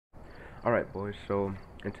Alright boys, so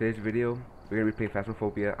in today's video, we're gonna be playing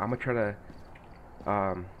Phasmophobia. I'm gonna try to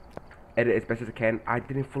edit as best as I can. I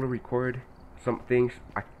didn't fully record some things.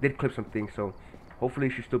 I did clip some things, so hopefully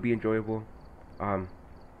it should still be enjoyable. If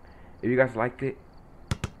you guys liked it,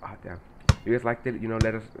 if you guys liked it,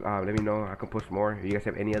 let me know. I can post more. If you guys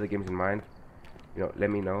have any other games in mind,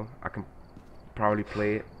 let me know. I can probably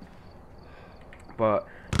play it. But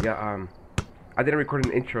yeah, I didn't record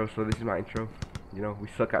an intro, so this is my intro. We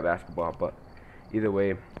suck at basketball, but either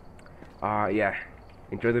way, yeah,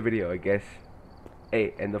 enjoy the video, I guess.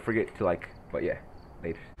 Hey, and don't forget to like, but yeah,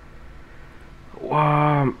 later.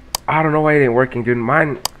 I don't know why it ain't working, dude.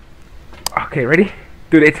 Mine, okay, ready?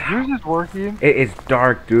 Dude, yours is working. It is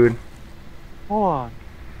dark, dude. Hold on.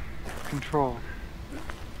 Control.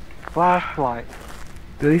 Flashlight.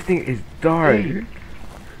 Dude, this thing is dark.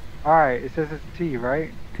 Alright, it says it's T,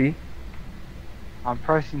 right? T? I'm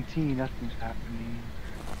pressing T, nothing's happening.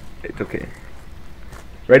 It's okay.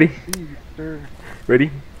 Ready? C, sir.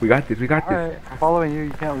 Ready? We got this, we got Alright, I'm following you,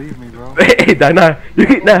 you can't leave me, bro. Hey, nah, you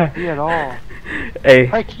can't, nah. See at all.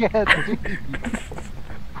 Hey. I can't leave.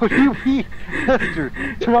 What do you mean? Lester,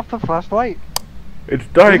 turn off the flashlight. It's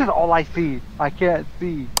dark. This is all I see. I can't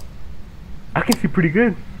see. I can see pretty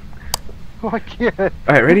good. Oh, I can't.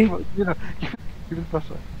 Alright, ready? Give me the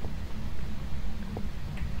flashlight.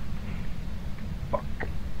 Fuck.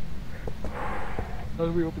 How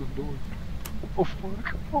do we open the door? Oh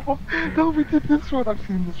fuck. Oh, no, we did this one. I've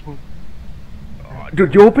seen this one.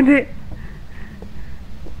 Dude, you opened it?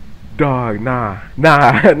 Dog, nah,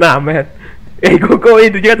 man. Hey, go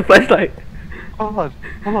in, dude. You got the flashlight. Hold on.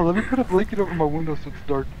 Let me put a blanket over my window so it's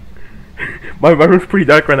dark. My room's pretty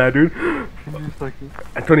dark right now, dude. Give me a second.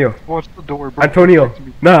 Antonio. Watch the door, bro. Antonio.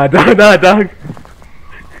 Nah, dog.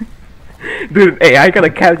 Dude, hey, I got a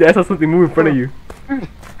cat. I saw something move in front of you. Dude,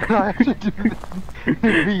 I have to do this in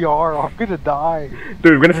VR. I'm gonna die.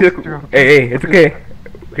 Dude, we're gonna see the... Hey, it's okay.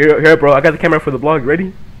 Here, bro. I got the camera for the vlog.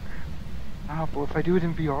 Ready? Nah, but if I do it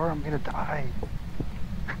in VR, I'm gonna die.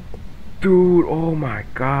 Dude, oh my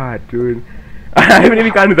god, dude. I haven't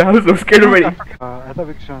even gotten to the house. I'm scared already. I thought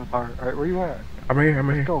we could turn on the power. Alright, where you at? I'm right here.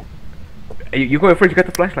 Let's go. Hey, you going first? You got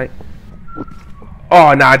the flashlight.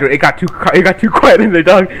 Oh nah, dude. It got too quiet in there,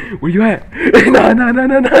 dog. Where you at? Nah.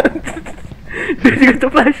 Dude, you got the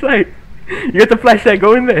flashlight. You got the flashlight.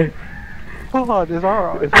 Go in there. Hold on, is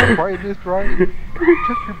our brightness right? Check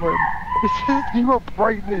your button. It says 0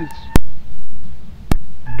 brightness.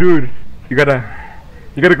 Dude, you gotta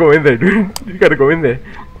go in there, dude. You gotta go in there.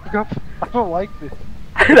 I don't like this.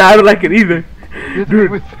 Nah, I don't like it either.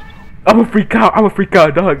 Dude, I'm a freak out,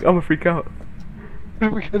 dog. I'm a freak out. What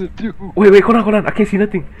are we gonna do? Wait, hold on. I can't see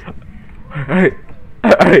nothing. Alright.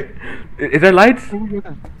 Is there lights?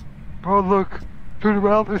 Bro, look. Turn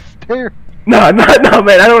around, there's stairs. Nah, man. I don't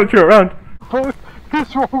want to turn around. Bro,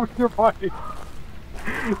 what's wrong with your body?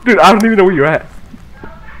 Dude, I don't even know where you're at.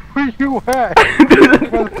 Where you at?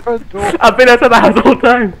 Dude, I've been outside the house the whole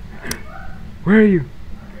time. Where are you?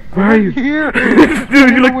 Here. Dude,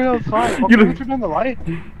 you look... outside. You look... Turn on the light.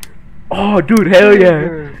 Oh, dude, hell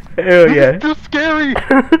yeah. Hell yeah. This is too scary.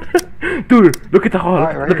 Dude, look at the hall.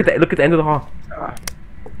 Right, look at the end of the hall. Right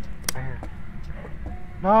here.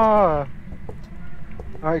 Nah.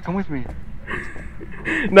 Alright, come with me.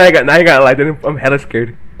 Now I got a light. I'm hella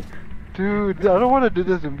scared. Dude, I don't want to do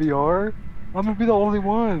this in VR. I'm gonna be the only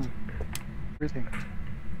one. Everything.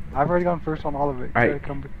 I've already gone first on all of it. Alright,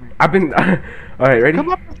 come with me. I've been. Alright, ready? Come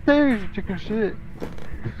up the stairs, you chicken shit.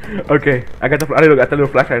 Okay, I got the little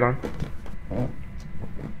flashlight on. Oh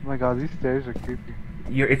my god, these stairs are creepy.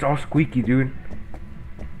 It's all squeaky, dude.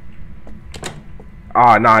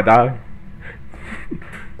 Ah, nah, dog.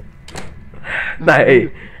 Nah,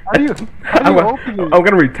 hey. How do you open it? I'm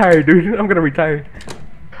gonna retire, dude. I'm gonna retire.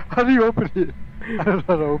 How do you open it? I don't know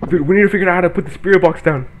how to open it. Dude, we need to figure out how to put the spirit box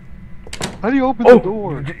down. How do you open the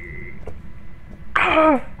door?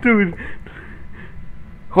 Dude.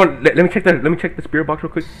 Hold on, let me check the spirit box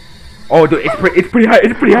real quick. Oh, dude, it's pretty high.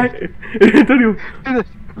 Antonio.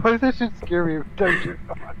 Why does that shit scare me every time you're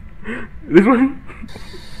on? This one?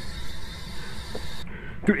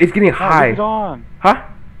 Dude, it's getting high. Leave it on. Huh?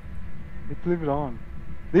 Let's leave it on.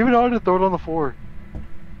 Leave it on and throw it on the floor.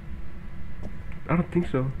 I don't think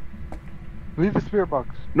so. Leave the spirit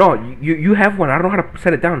box. No, you have one. I don't know how to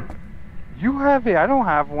set it down. You have it. I don't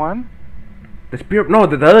have one. The spirit... No,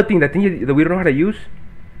 the other thing. That thing that we don't know how to use.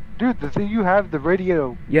 Dude, the thing you have, the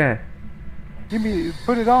radio. Yeah. Give me...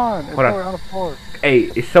 Put it on. And throw it on the floor.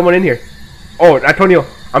 Hey, is someone in here? Oh, Antonio.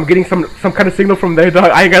 I'm getting some kind of signal from there,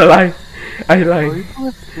 dog. I ain't gonna lie. I ain't lying.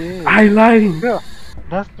 I ain't lying. Yeah.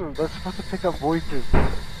 That's supposed to pick up voices.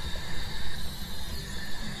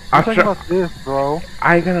 I'm talking about this, bro.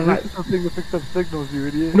 I ain't gonna lie. This is the thing that picks up signals, you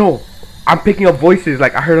idiot. No, I'm picking up voices.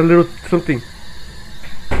 Like I heard a little something.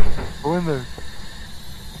 Go in there.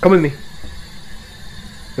 Come with me.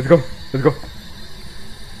 Let's go. Let's go.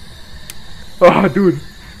 Oh, dude.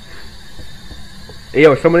 Hey,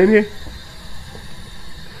 yo, is someone in here?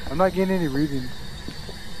 I'm not getting any readings.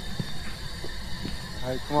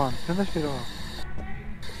 Alright, come on. Turn this shit off.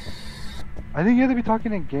 I think you have to be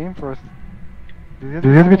talking in game for us. Do you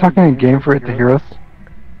have to be talking in game for it to hear us?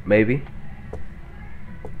 Maybe.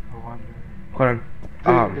 I wonder. Hold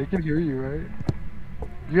on. Dude, it can hear you, right?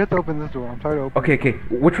 You have to open this door. I'm trying to open Okay, okay.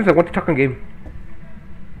 Which one's I want to talk on game?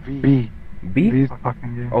 V. B? V's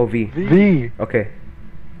talking game. Oh, V. V. Okay.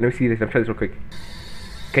 Let me see this. I'm trying this real quick.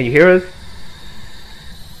 Can you hear us?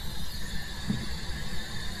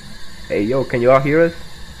 Hey, yo, can you all hear us?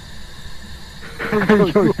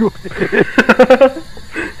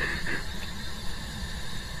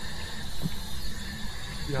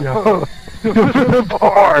 Yo. Open the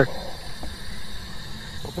door.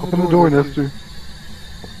 Open the door, Nestor.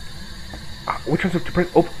 Which one's up to press?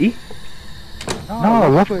 Oh, E? No,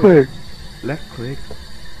 left click. Left click.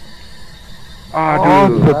 Oh,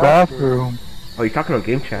 dude. it's the bathroom. Oh, you're talking on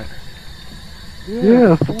game chat. Yeah,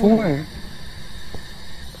 that's the point.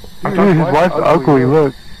 I'm Dude, talking his wife's ugly,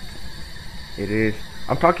 look. It is.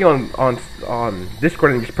 I'm talking on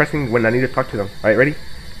Discord and just pressing when I need to talk to them. Alright, ready?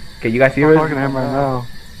 Okay, you guys hear I'm us? talking to him right now.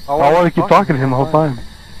 I want to keep talking to him the whole time.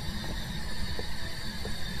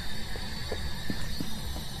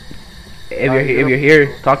 If you're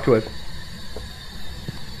here, talk to us.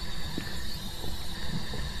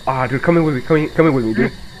 Ah, dude, come in with me. Come in with me,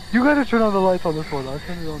 dude. You gotta turn on the lights on this one. I'll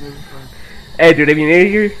turn it on every time. Hey, dude, if you're in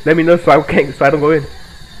here, let me know so I don't go in.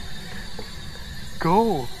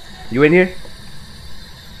 Go. You in here?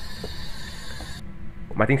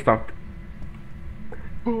 My thing stopped.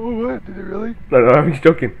 Oh, what? Did it really? No, I'm just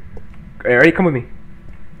joking. Alright, ready? Come with me.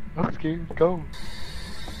 I'm scared. Go.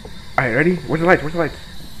 Alright, ready? Where's the lights? Where's the lights?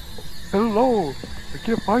 Hello. I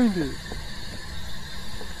can't find it.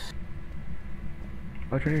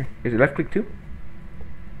 Oh, it's right here. Is it left click too?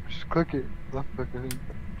 Just click it. Left click, I think.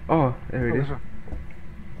 Oh, there it is.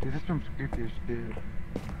 Dude, this room's creepy as shit.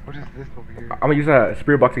 What is this over here? I'm gonna use a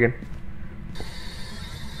spirit box again.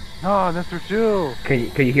 No, Nestor, chill. Can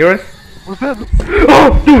you hear us? What's that?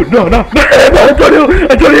 Oh, dude, no,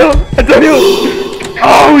 Antonio!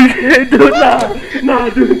 Oh shit, dude, nah,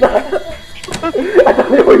 dude, nah.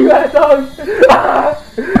 Antonio, where you at, dog?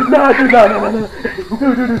 Nah, dude,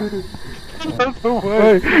 dude. Get out the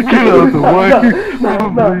way! Get out the way!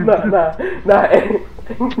 Nah.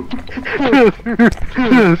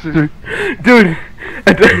 Dude,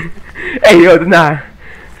 hey, yo, nah.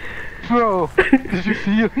 Bro, did you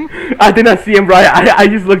see him? I did not see him, bro. I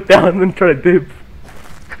just looked down and tried to dip.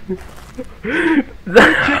 We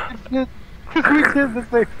did the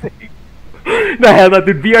same thing. Nah, hell no,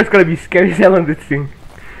 dude. VR's gonna be scary as hell on this thing.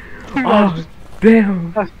 Oh,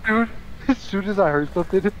 damn. Dude, as soon as I heard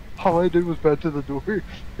something, all I did was back to the door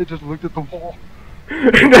and just looked at the wall.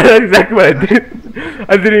 That's exactly what I did.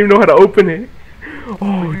 I didn't even know how to open it.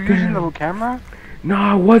 Oh, Were you damn. using the camera? No,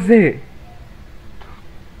 I wasn't.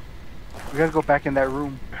 We gotta go back in that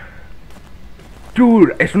room.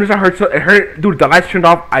 Dude, as soon as I heard, dude, the lights turned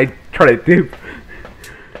off. I tried to dip.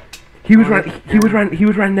 He was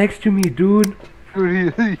right next to me, dude.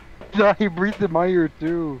 Dude, he breathed in my ear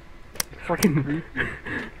too. It's fucking creepy.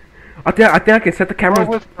 I think I can set the camera.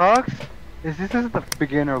 What sucks is this is the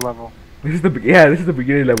beginner level. This is the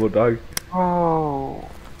beginning level, dog. Oh,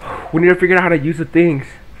 We need to figure out how to use the things.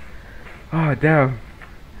 Oh, damn.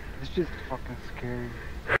 this shit's fucking scary.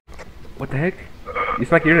 What the heck?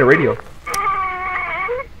 It's like you're in a radio.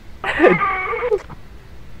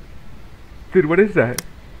 Dude, what is that?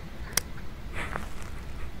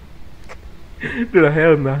 Dude,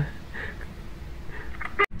 hell nah.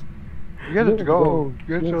 You gotta go.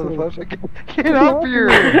 You gotta show the flashlight. Get up here!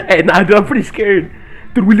 Hey, nah, dude, I'm pretty scared.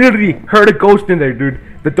 Dude, we literally heard a ghost in there, dude.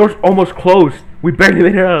 The door's almost closed. We barely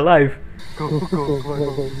made it out alive. Go.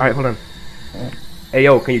 Alright, hold on. Hey,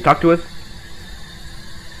 yo, can you talk to us?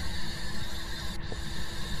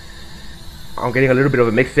 I'm getting a little bit of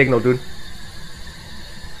a mixed signal, dude.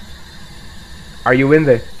 Are you in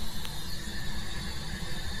there?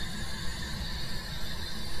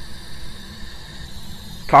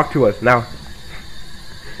 Talk to us now.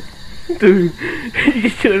 Dude, you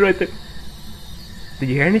just chilling right there. Did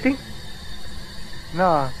you hear anything?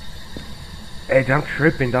 Nah. Hey, dude, I'm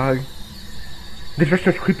tripping, dog. This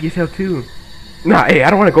restaurant's creepy as hell too. Nah, hey, I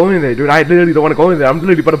don't want to go in there, dude. I literally don't want to go in there. I'm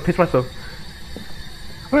literally about to piss myself.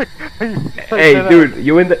 Wait, Hey, dude,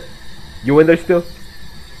 you in there still?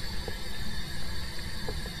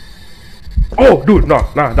 Oh, dude, no,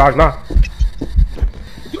 nah, dog, nah.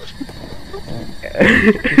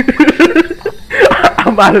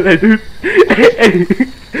 I'm out of there, dude. Hey,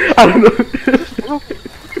 I don't know.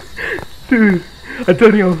 Dude,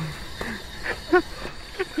 Antonio.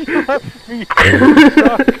 You left me.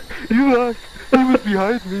 You left. He was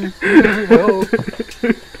behind me. He didn't help.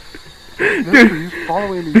 Dude, he's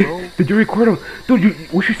following me, bro. Did you record him? Dude,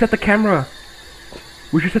 we should set the camera.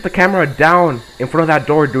 We should set the camera down in front of that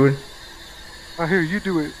door, dude. I hear you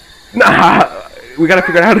do it. Nah, we gotta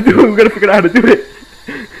figure out how to do it. We gotta figure out how to do it.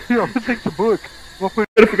 Here, I'm gonna take the book. We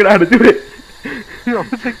gotta figure out how to do it. Here, I'm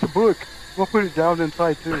gonna take the book. We'll put it down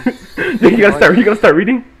inside too. You gotta start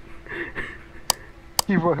reading?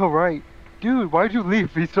 He'll write. Dude, why'd you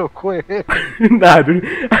leave me so quick? Nah, dude.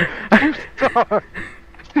 Stop.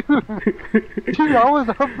 Dude, I was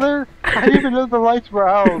up there. I didn't even know the lights were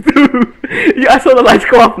out. Dude, yeah, I saw the lights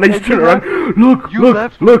go off and I just turned around. Look,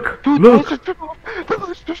 look. Dude, look. the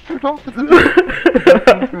lights just turned off. The lights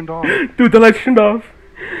just turned off. Dude, the lights turned off.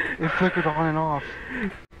 It flickered on and off.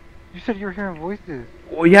 You said you were hearing voices.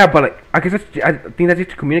 Well, yeah, but like, I think that's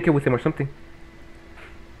just to communicate with him or something.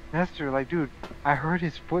 Master, like, dude, I heard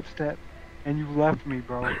his footsteps and you left me,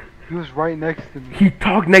 bro. He was right next to me. He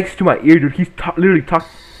talked next to my ear, dude. He's literally talked.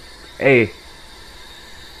 Hey,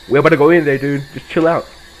 we're about to go in there, dude. Just chill out.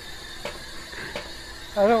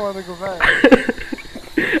 I don't want to go back.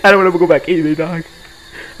 I don't want to go back either, dog.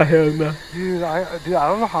 Hell no. Dude, I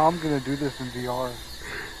don't know how I'm gonna do this in VR.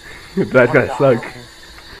 That's gonna suck.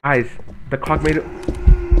 Guys, the clock made it.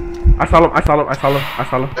 I saw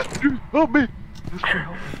him. Dude, help me!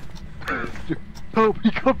 Dude, help me,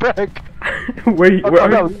 come back! Where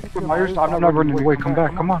are you? Myers, I'm not running away. Come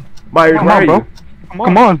back, come on. Myers, where are you?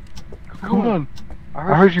 Come on.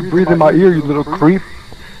 I heard you breathe in my ear, you little creep.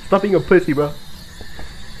 Stop being a pussy, bro.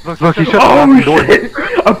 Look, he shut the door. Shit!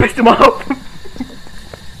 I pissed him off.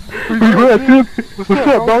 What's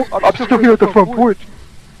up, bro? I'm still here at the front porch.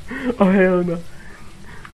 Oh hell no.